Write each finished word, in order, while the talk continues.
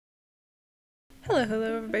Hello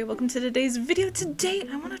everybody, welcome to today's video. Today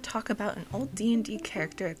I want to talk about an old D&D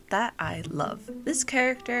character that I love. This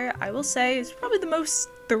character, I will say, is probably the most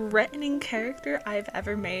threatening character I've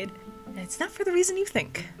ever made, and it's not for the reason you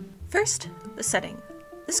think. First, the setting.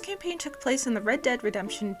 This campaign took place in the Red Dead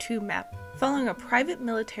Redemption 2 map, following a private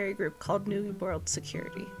military group called New World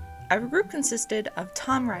Security. Our group consisted of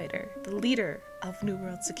Tom Ryder, the leader of New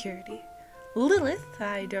World Security, Lilith,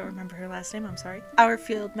 I don't remember her last name, I'm sorry, our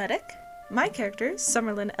field medic, my character,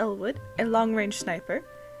 Somerled Elwood, a long-range sniper,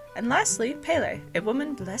 and lastly, Pele, a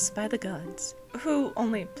woman blessed by the gods, who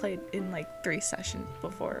only played in like 3 sessions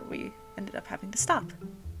before we ended up having to stop.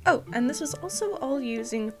 Oh, and this was also all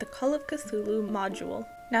using the Call of Cthulhu module.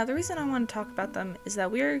 Now, the reason I want to talk about them is that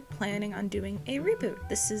we're planning on doing a reboot.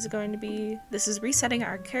 This is resetting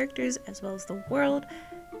our characters as well as the world,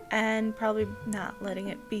 and probably not letting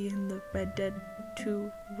it be in the Red Dead 2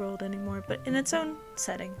 world anymore, but in its own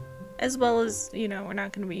setting. As well as, we're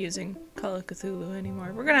not going to be using Call of Cthulhu anymore.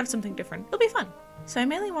 We're going to have something different. It'll be fun. So I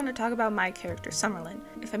mainly want to talk about my character, Somerled.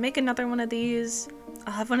 If I make another one of these,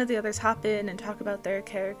 I'll have one of the others hop in and talk about their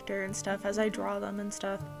character and stuff as I draw them and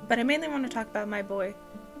stuff. But I mainly want to talk about my boy,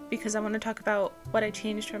 because I want to talk about what I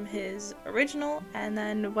changed from his original and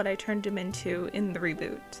then what I turned him into in the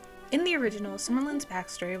reboot. In the original, Somerled's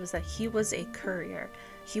backstory was that he was a courier.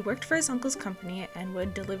 He worked for his uncle's company and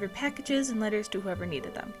would deliver packages and letters to whoever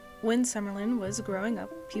needed them. When Somerled was growing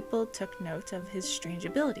up, people took note of his strange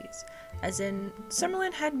abilities, as in,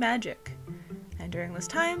 Somerled had magic, and during this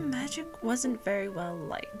time, magic wasn't very well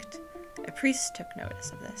liked. A priest took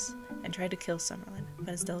notice of this, and tried to kill Somerled, but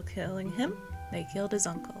instead of killing him, they killed his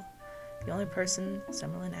uncle, the only person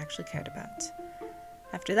Somerled actually cared about.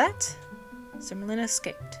 After that, Somerled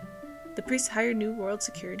escaped. The priest hired New World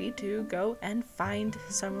Security to go and find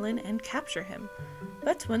Somerled and capture him.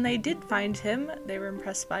 But when they did find him, they were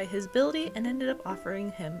impressed by his ability and ended up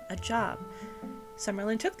offering him a job.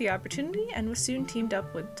 Somerled took the opportunity and was soon teamed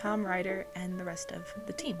up with Tom Ryder and the rest of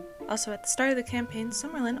the team. Also, at the start of the campaign,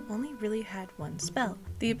 Somerled only really had one spell,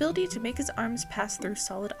 the ability to make his arms pass through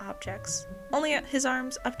solid objects. Only his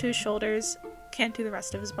arms up to his shoulders, can't do the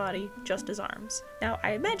rest of his body, just his arms. Now,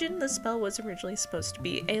 I imagine this spell was originally supposed to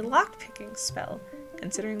be a lockpicking spell,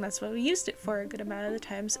 considering that's what we used it for a good amount of the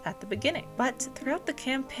times at the beginning. But throughout the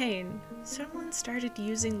campaign, someone started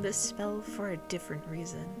using this spell for a different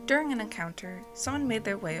reason. During an encounter, someone made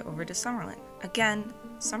their way over to Somerled. Again,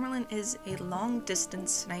 Somerled is a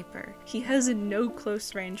long-distance sniper. He has no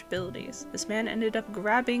close-range abilities. This man ended up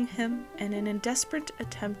grabbing him, and in a desperate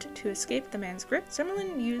attempt to escape the man's grip,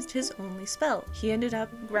 Somerled used his only spell. He ended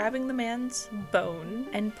up grabbing the man's bone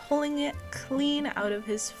and pulling it clean out of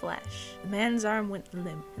his flesh. The man's arm went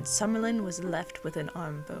limp, and Somerled was left with an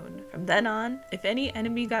arm bone. From then on, if any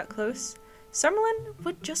enemy got close, Somerled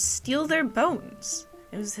would just steal their bones.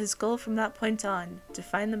 It was his goal from that point on to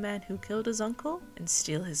find the man who killed his uncle and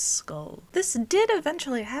steal his skull. This did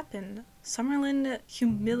eventually happen. Somerled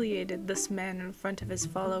humiliated this man in front of his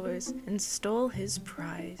followers and stole his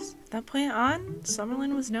prize. From that point on,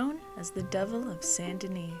 Somerled was known as the Devil of Saint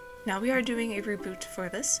Denis. Now, we are doing a reboot for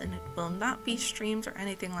this, and it will not be streamed or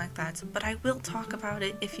anything like that, but I will talk about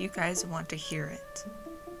it if you guys want to hear it.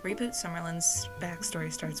 Reboot Somerled's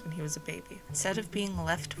backstory starts when he was a baby. Instead of being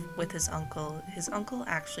left with his uncle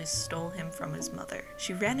actually stole him from his mother.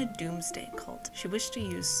 She ran a doomsday cult. She wished to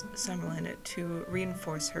use Somerled to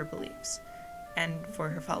reinforce her beliefs and for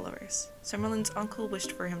her followers. Somerled's uncle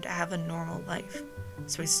wished for him to have a normal life,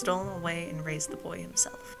 so he stole him away and raised the boy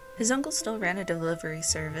himself. His uncle still ran a delivery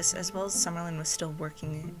service, as well as Somerled was still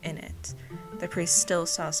working in it. The priest still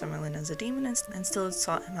saw Somerled as a demon and still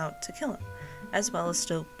sought him out to kill him, as well as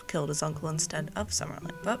still killed his uncle instead of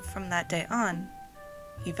Somerled. But from that day on,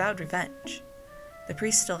 he vowed revenge. The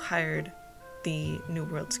priest still hired the New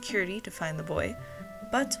World Security to find the boy,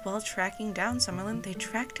 but while tracking down Somerled, they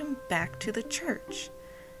tracked him back to the church,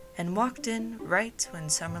 and walked in right when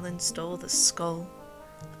Somerled stole the skull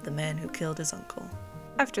of the man who killed his uncle.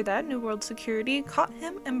 After that, New World Security caught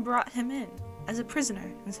him and brought him in as a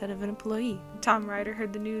prisoner instead of an employee. Tom Ryder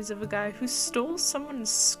heard the news of a guy who stole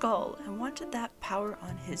someone's skull and wanted that power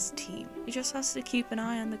on his team. He just has to keep an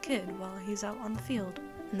eye on the kid while he's out on the field.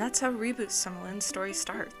 And that's how Reboot Somerled's story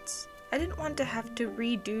starts. I didn't want to have to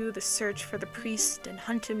redo the search for the priest and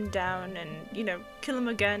hunt him down and, kill him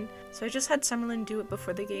again, so I just had Somerled do it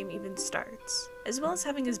before the game even starts, as well as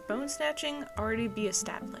having his bone snatching already be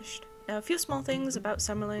established. Now, a few small things about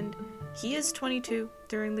Somerled. He is 22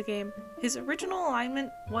 during the game. His original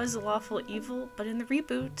alignment was lawful evil, but in the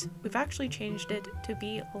reboot, we've actually changed it to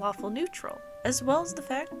be lawful neutral, as well as the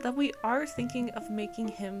fact that we are thinking of making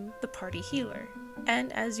him the party healer.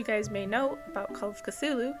 And as you guys may know about Call of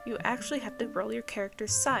Cthulhu, you actually have to roll your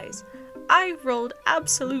character's size. I rolled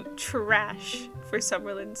absolute trash for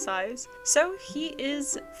Somerled's size, so he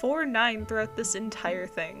is 4'9" throughout this entire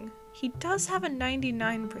thing. He does have a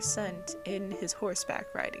 99% in his horseback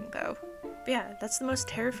riding though. But yeah, that's the most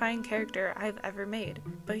terrifying character I've ever made.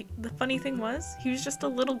 But the funny thing was, he was just a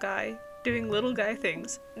little guy doing little guy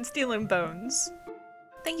things and stealing bones.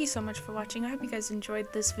 Thank you so much for watching. I hope you guys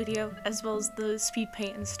enjoyed this video, as well as the speed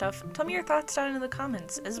paint and stuff. Tell me your thoughts down in the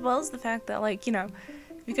comments, as well as the fact that, like, you know,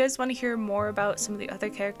 if you guys want to hear more about some of the other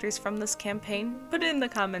characters from this campaign, put it in the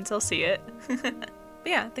comments, I'll see it. But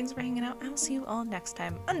yeah, thanks for hanging out. I'll see you all next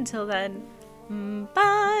time. Until then,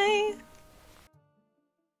 bye!